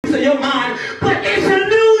piece of your mind, but it's a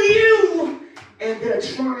new you. And they're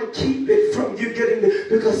trying to keep it from you getting it,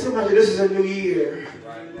 because somebody, this is a new year.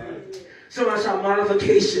 Somebody shout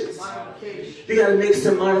modifications. You got to make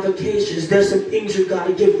some modifications. There's some things you got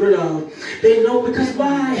to get rid of. They know, because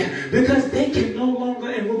why? Because they can no longer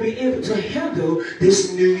and will be able to handle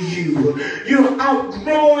this new you. You're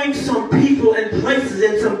outgrowing some people and places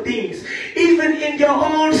and some things. Even in your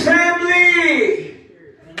own family.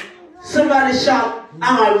 Somebody shout,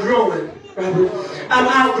 I'm outgrowing. Robert, I'm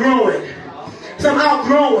outgrowing. So I'm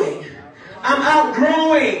outgrowing. I'm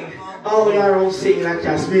outgrowing. Oh, y'all don't sing like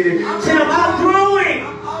y'all spinning. Say, I'm outgrowing.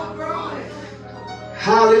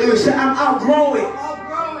 Hallelujah. Say, I'm outgrowing.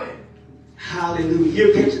 Hallelujah.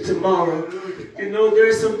 You'll catch it tomorrow. You know,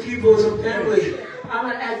 there's some people, some family. I'm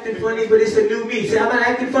not acting funny, but it's a new me. Say, I'm not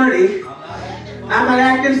acting funny. I'm not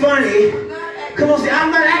acting funny. Come on, say, I'm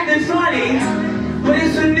not acting funny, but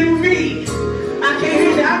it's a new me. I can't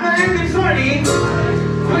hear you. I'm not acting funny,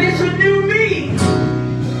 but it's a new me.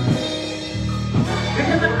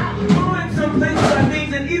 Because I'm going some places and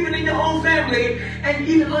things, and even in your own family, and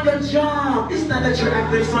even on your job, it's not that you're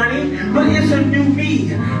acting funny, but it's a new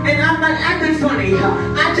me. And I'm not acting funny.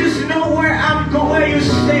 I just know where I'm going, where you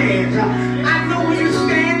stand. I know where you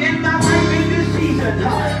stand in my life in this season.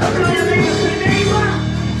 Tell your neighbor,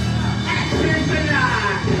 access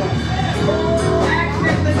denied. Oh,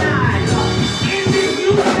 access denied. In this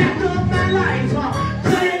new chapter of my life,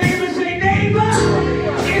 tell your neighbor, say, neighbor,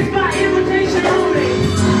 it's my invitation only.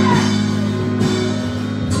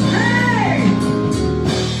 Hey!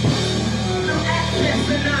 No access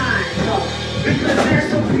denied. Because there's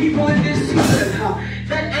some people in this season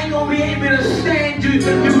that ain't gonna be able to stand you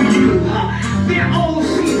the new you. Their old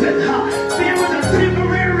season. There was a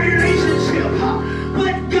temporary relationship.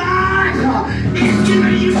 But God is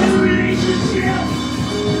giving you a relationship.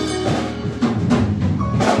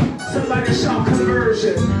 Somebody shout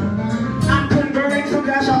conversion. I'm converting. Some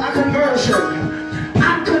guys shout a conversion.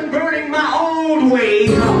 I'm converting my old way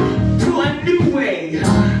to a new way.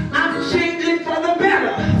 I'm changing for the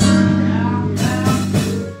better.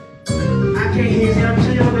 I can't hear you. I'm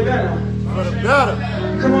changing for the better. For the better.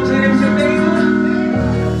 Come on, say them, say neighbor.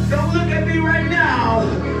 Don't look at me right now.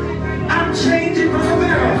 I'm changing for the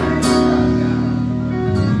better.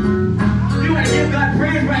 You gotta give God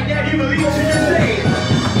praise right now. You believe what you just said.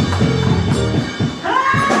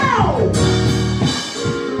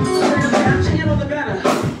 I'm changing for the better.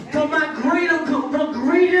 So my greater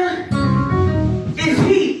is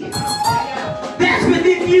He that's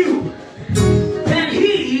within you than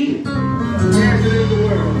He that's within the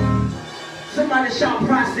world. Somebody shout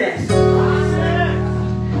process.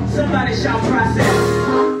 Somebody shout process.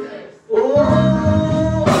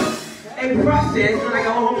 Oh, a process. Like I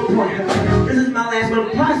want to point. This is my last one.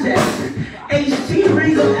 Process. A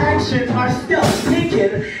series of actions are steps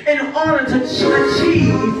taken in order to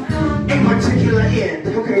achieve a particular end.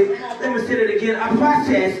 Okay, let me say it again. A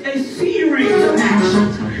process, a series of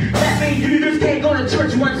actions. That means you just can't go to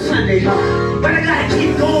church one Sunday, but I gotta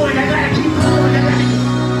keep going. I gotta keep going.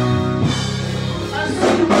 A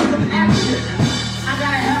series of actions. I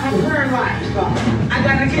gotta have a prayer life. I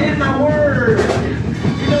gotta get in my word.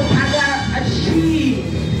 You know, I gotta achieve.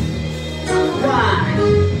 Why?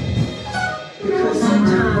 Because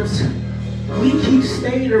sometimes we keep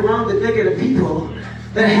staying around the negative people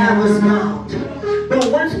that have us bound.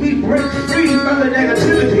 But once we break free from the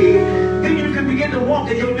negativity, then you can begin to walk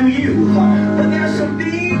in your new you. But there's some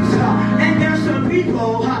things and there's some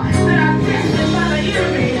people that are destined by the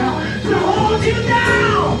enemy to hold you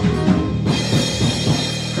down.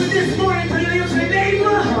 But this morning, for you to say,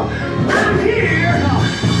 neighbor, I'm here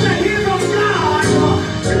to hear from God,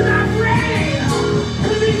 because I'm ready to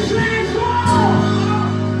be transformed.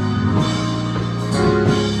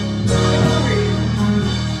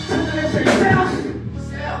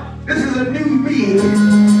 This is a new me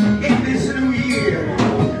in this new year.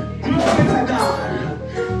 Glory to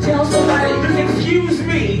God. Tell somebody, just excuse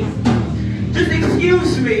me. Just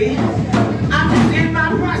excuse me. I'm just in my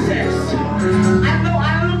process. I know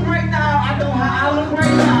I look right now. I know how I look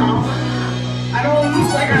right now. I don't look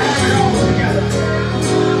like I have it all together.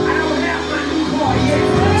 I don't have my new car yet.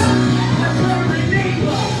 I tell my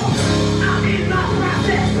neighbor, I'm in my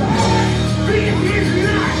process. This is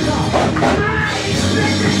not my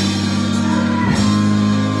expectation.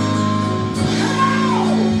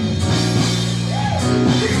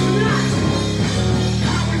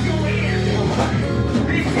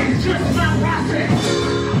 Just my process.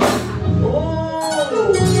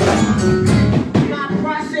 Oh, my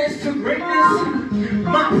process to greatness,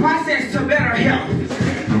 my process to better health.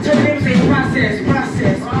 Tell them, say process.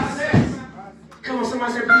 Come on,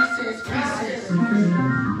 somebody say process.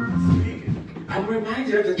 I'm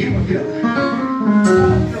reminded of the caterpillar. You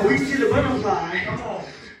know, we see the butterfly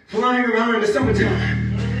flying around in the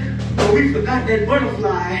summertime, but we forgot that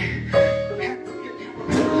butterfly.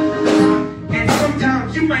 And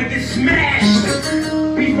sometimes you might get smashed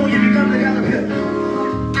before you become the caterpillar.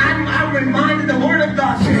 I'm reminded the word of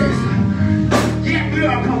God says, yet we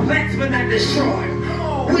are perplexed but not destroyed.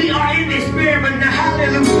 We are in despair but not,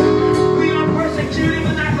 hallelujah. We are persecuted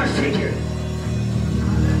but not forsaken.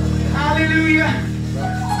 Hallelujah.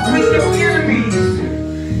 When your enemies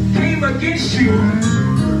came against you,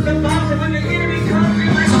 the Bible said when the enemy comes in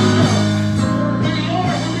like a flood, the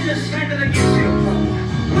Lord will be descended against you.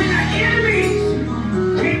 When the enemies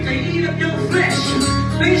came to eat up your flesh,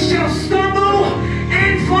 they shall stumble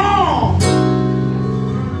and fall.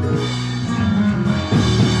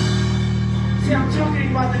 See, I'm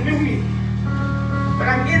talking about the new me, but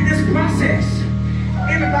I'm in this process.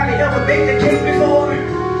 Anybody ever baked a cake before?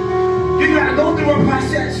 You gotta go through a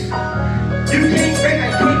process. You can't bake a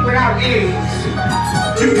cake without eggs.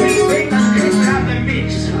 You can't bake a cake without the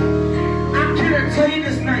mix. I'm here to tell you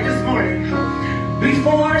this morning,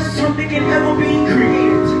 before something can ever be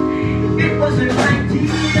created, it was an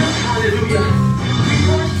idea, hallelujah.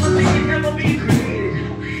 Before something can ever be created,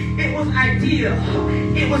 it was idea.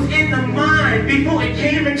 It was in the mind before it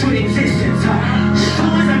came into existence. So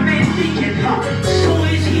is a man thinking, so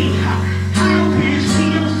is he. How do you see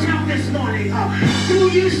yourself this morning? Do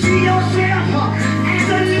you see yourself as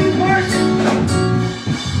a new person?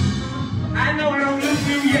 I know I don't look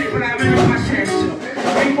new yet, but I'm in the process.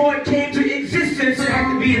 Before it came to existence, it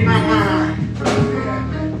had to be in my mind.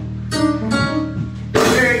 The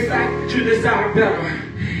very fact that you desire better,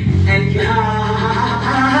 and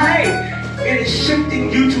it is shifting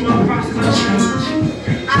you to a process of change.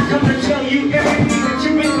 I come to tell you everything that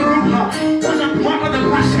you've been through was a part of the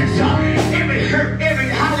process. Every hurt, every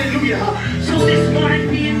hallelujah. So this morning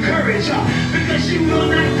be encouraged because you will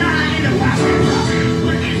not die in the process.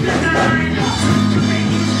 But it's designed to make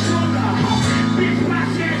you stronger. This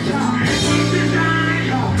process is designed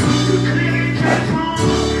to clear and transform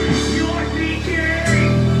your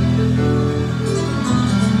thinking.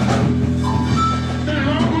 The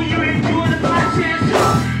longer you endure the process,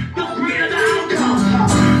 the greater the outcome.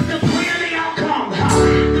 The greater the outcome.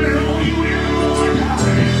 The longer you in the Lord,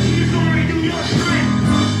 He's going to renew your strength.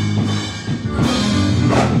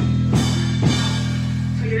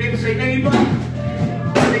 So your neighbor say, neighbor,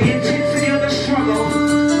 the intensity of the struggle,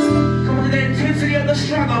 come on, the intensity of the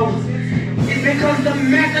struggle is because the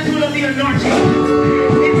magnitude of the anointing.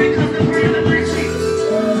 It's because the greater the blessing.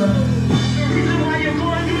 The reason why you're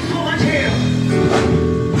going through so much hell.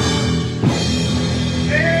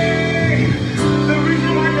 Hey, the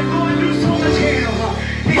reason why you're going through so much hell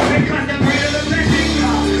is because the greater the blessing.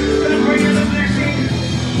 The greater the blessing.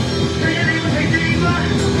 So your neighbor say, neighbor,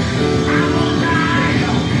 I won't die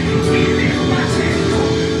in this process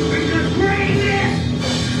because greatness.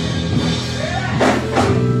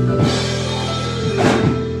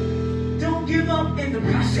 Don't give up in the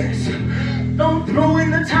process. Don't throw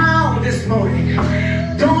in the towel this morning.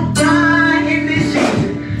 Don't die in this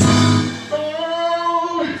season.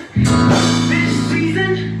 Oh, this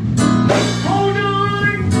season. Hold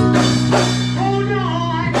on. Hold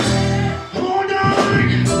on. Hold on.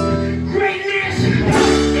 Greatness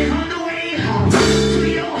is on the way to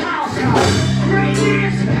your house.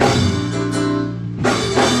 Greatness.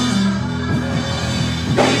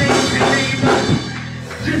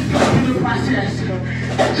 Just go through the process.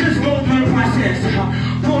 Just go through the process.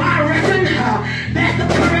 For I reckon that the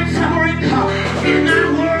current suffering is not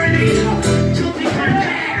worthy to be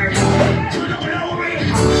compared to the glory,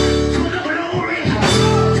 to the glory,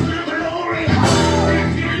 to the glory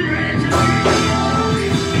that's getting ready to be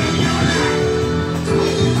in your life.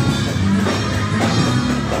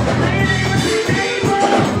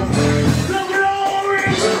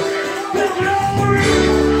 The glory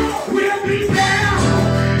will be better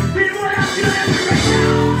than what I'm doing right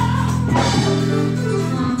now.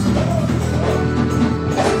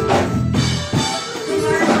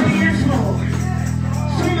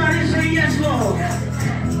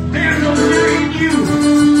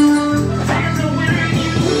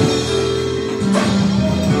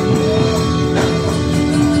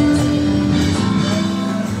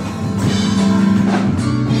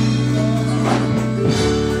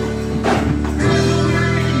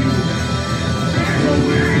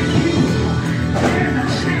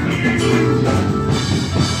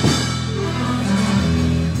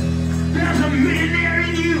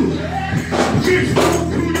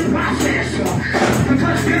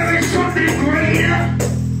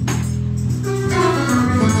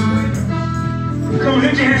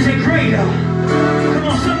 Lift your hands and say greater. Come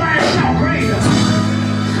on, somebody shout greater.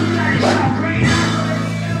 Somebody shout greater.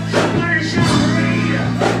 Somebody shout greater.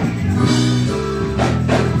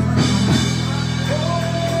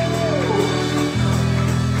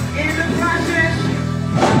 In the process,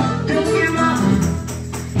 don't give up.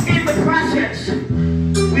 In the process,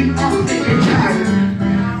 we often get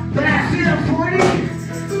tired. But Isaiah 40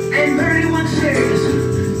 and 31 says,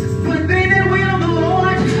 but they that wait on the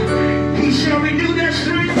Lord, he shall renew their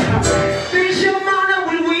strength. They shall mount up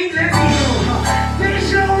with wings as eagles. They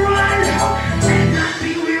shall run and not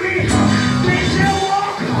be weary. They shall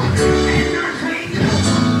walk and not faint.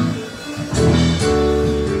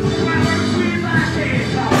 Proverbs 3:5 says,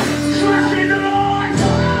 trust in the Lord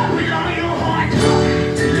with all your heart.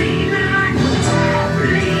 Lean not to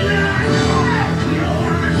your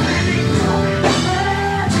understanding.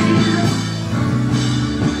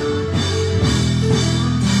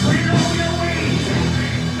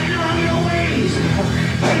 In all your ways,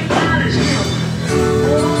 acknowledge him.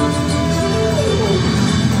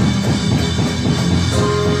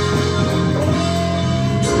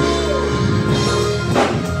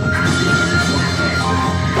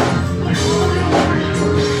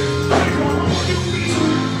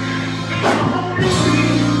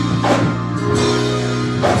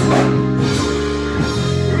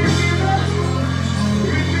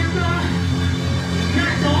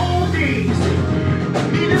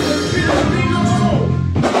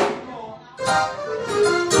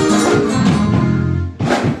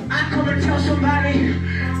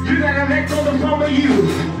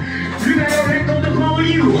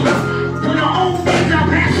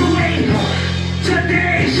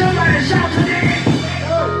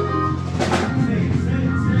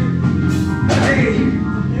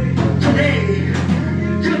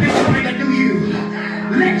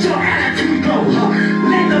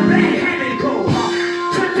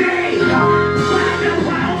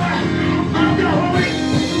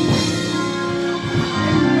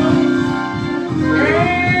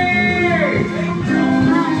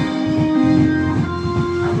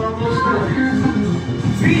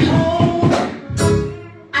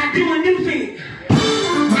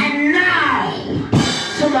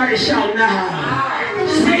 Shout now.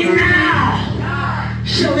 Say now.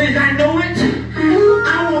 Shall as I know it,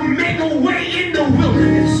 I will make a way in the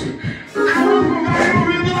wilderness. I will provide a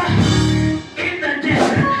river in the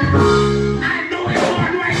desert. I know it's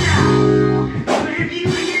hard right now, but if you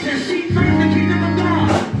begin to seek first the kingdom of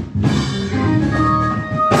God,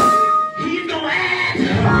 he's going to add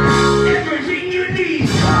everything you need.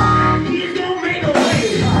 He's going to make a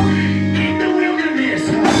way in the wilderness.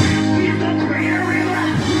 He's going to create a river.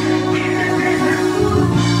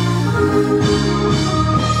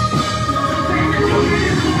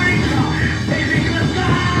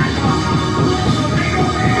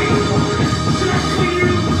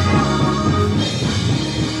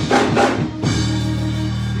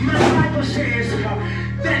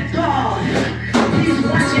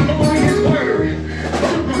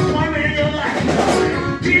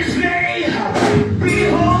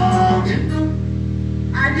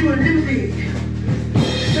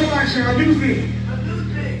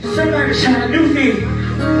 Somebody shout a new thing.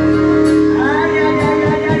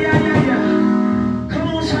 Come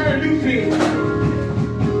on, shout a new thing.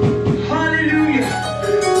 Hallelujah.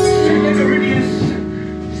 2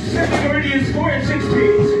 Corinthians 4 and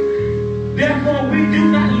 16. Therefore we do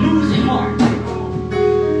not lose heart.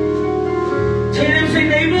 Tell them, say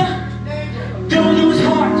neighbor, don't lose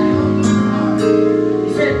heart.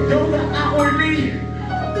 He said, though outwardly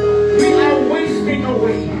we are wasting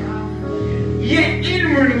away, yet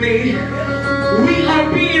inwardly we are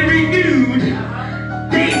being renewed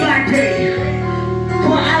day by day.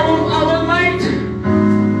 For our light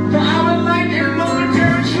and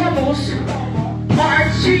momentary troubles are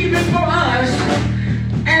achieving for us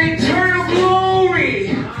an eternal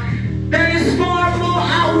glory that is far more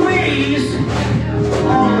outweighs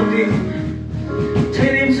all of it.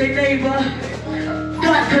 Tell him, say neighbor,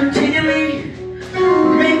 God continually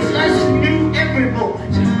makes us new every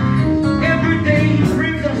moment. Every day he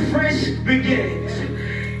brings us fresh beginnings.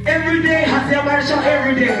 Every day, I tell my shout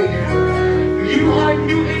every day, you are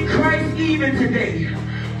new in Christ even today.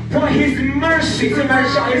 For his mercy, somebody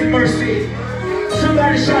shout his mercy.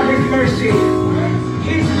 Somebody shout his mercy.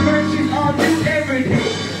 His mercies are new every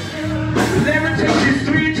day. Lamentations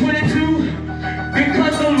 3:22.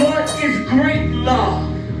 Because the Lord is great love.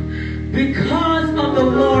 Because of the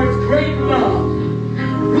Lord's great love,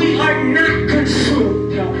 we are not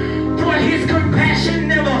consumed. For his compassion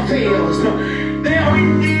never fails. They are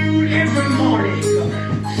renewed every morning.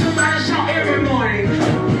 Somebody shout every morning.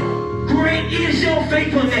 Great is your faith.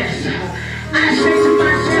 faithfulness. I say to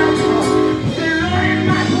myself, the Lord is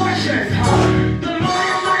my portion. The Lord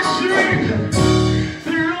is my strength.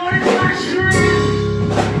 The Lord is my strength.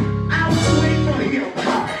 I will wait for him.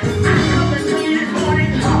 I come to tell you this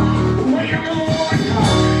morning, wait on the Lord.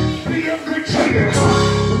 Be of good cheer.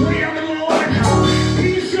 Wait on the Lord. He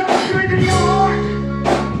shall strengthen your heart.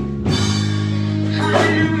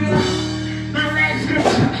 Hallelujah. My last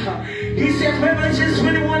scripture. He says, Revelation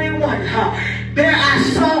 21:1. There I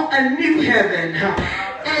saw a new heaven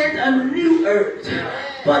and a new earth.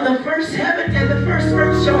 For the first heaven and the first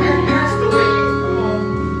earth shall have passed away.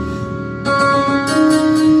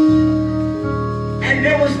 And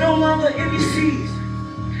there was no longer any seas.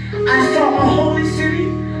 I saw a holy city.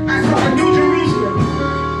 I saw a new Jerusalem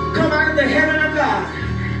come out of the heaven of God,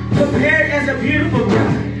 prepared as a beautiful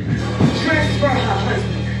bride, dressed for her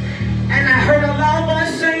husband. And I heard a loud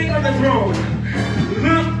voice saying on the throne,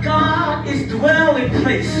 look, God is dwelling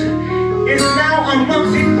place. Is now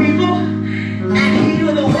amongst his people, and he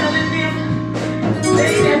will dwell in them.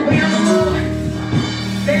 They that wait on the Lord,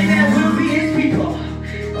 they that will be his people.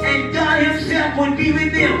 And God himself will be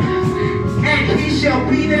with them, and he shall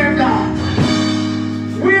be their God.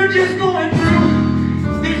 We're just going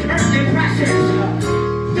through this earthly process.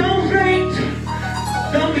 Don't faint.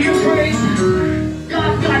 Don't be afraid.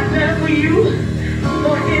 God's got better for you.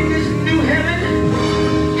 For in this new heaven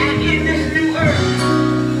and in this new earth.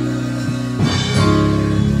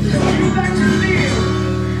 So you got to live,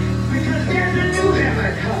 because there's a new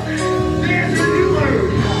heaven. There's a new earth.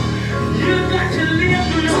 You've got to live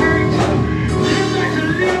through the hurt. You've got to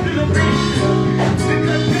live through the pain.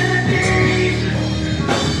 Because better days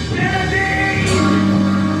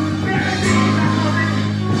are coming.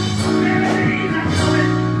 Better days are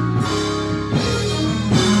coming.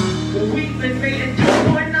 Weeping may endure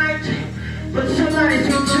for a night, but somebody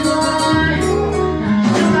say joy.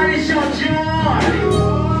 Somebody shout joy.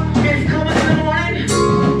 It's coming in the morning.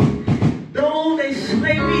 Though they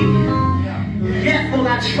slay me, yet will I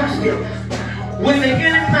trust him. When the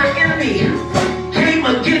enemy, my enemy, came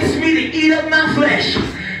against me to eat up my flesh,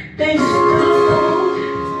 they stumbled.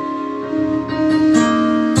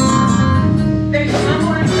 They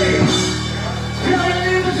stumbled and failed. Tell your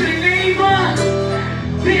neighbor, say neighbor,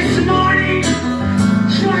 this morning,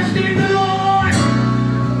 trust in the Lord.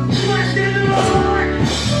 Trust in the Lord.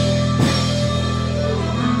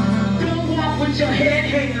 Don't walk with your head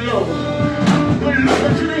hanging low, but look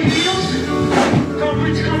unto the hills from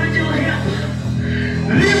which cometh your help.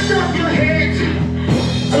 Lift up your heads,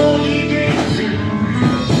 all ye gates.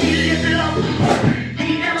 Be lifted up,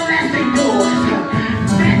 ye everlasting doors,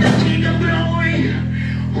 that the King of glory,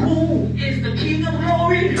 who is the King of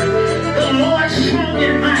glory? The Lord strong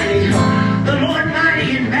and mighty, the Lord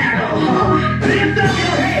mighty in battle. Lift up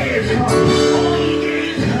your heads, all ye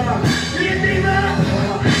gates. Lift him up,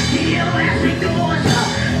 ye everlasting doors,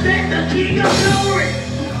 that the King of glory,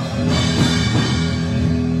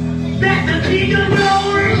 that the King of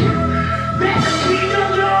glory, that the King of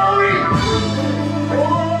glory. Oh,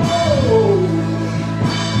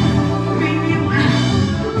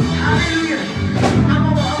 hallelujah. I'm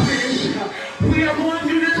about to finish. We are going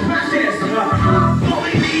through this process, but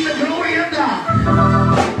we need the glory of God.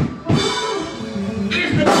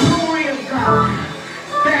 It's the glory of God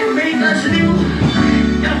that makes us new.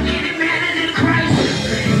 If any man is in Christ,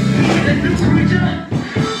 he is a new creature.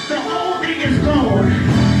 The old thing is gone,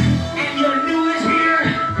 and your new is here.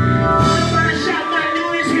 Somebody shout, my new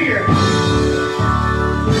is here.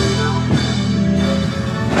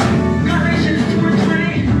 Galatians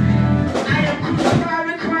 2:20. I am crucified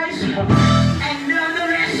with Christ, and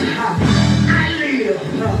nevertheless I live.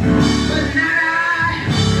 But not I,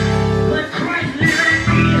 but Christ liveth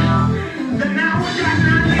in me. The now which I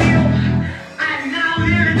not live, I now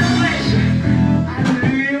live in the flesh. I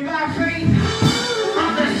live by faith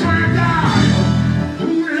of the Son of God,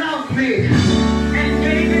 who loved me and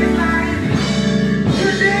gave his life.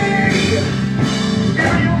 Today,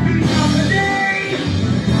 stand on your feet from today.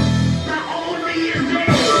 My old me is dead.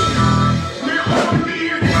 My old me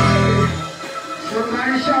is dead.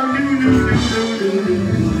 Somebody shout new, new, new, new, new,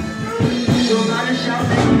 new. Somebody shout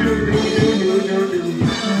new, new, new, new, new, new, new.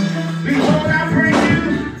 Behold, I bring you.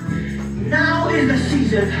 Now is the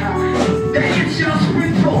season that it shall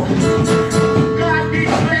spring forth. God did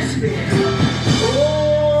bless me.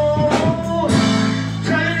 Oh,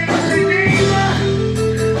 tell your neighbor, say neighbor,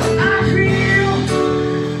 I feel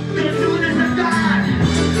the newness of God.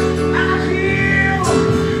 I feel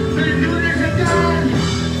the newness of God.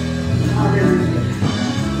 Hallelujah.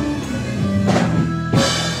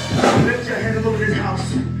 Lift your hands all over this house.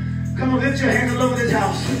 Come on, lift your hands all over this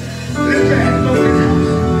house. Lift your hands all over this house.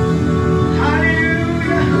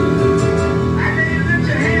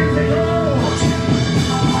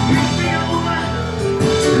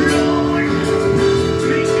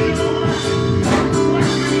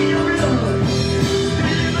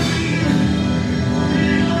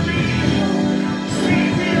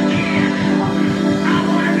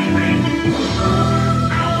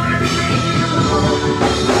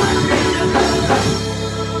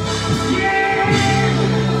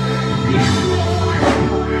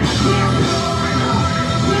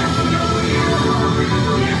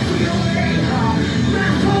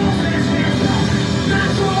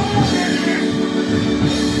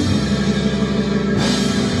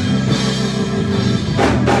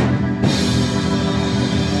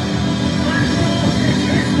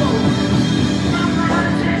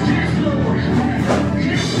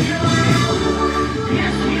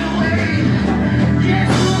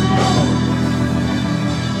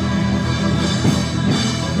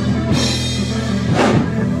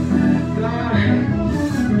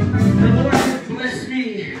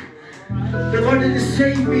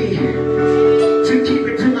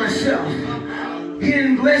 He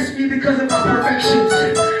didn't bless me because of my perfections,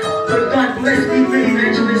 but God blessed me,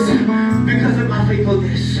 evangelist, because of my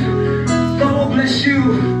faithfulness. God will bless you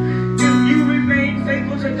if you remain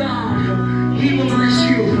faithful to God. He will bless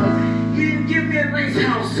you. He didn't give me a nice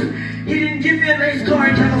house. He didn't give me a nice car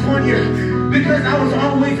in California because I was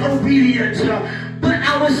always obedient. But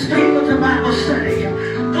I was faithful to Bible study.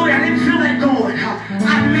 Though I didn't feel like going,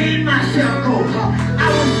 I made myself go. I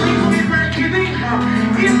was faithful in my giving.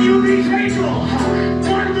 If you be faithful,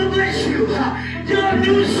 God will bless you. Your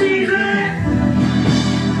new season.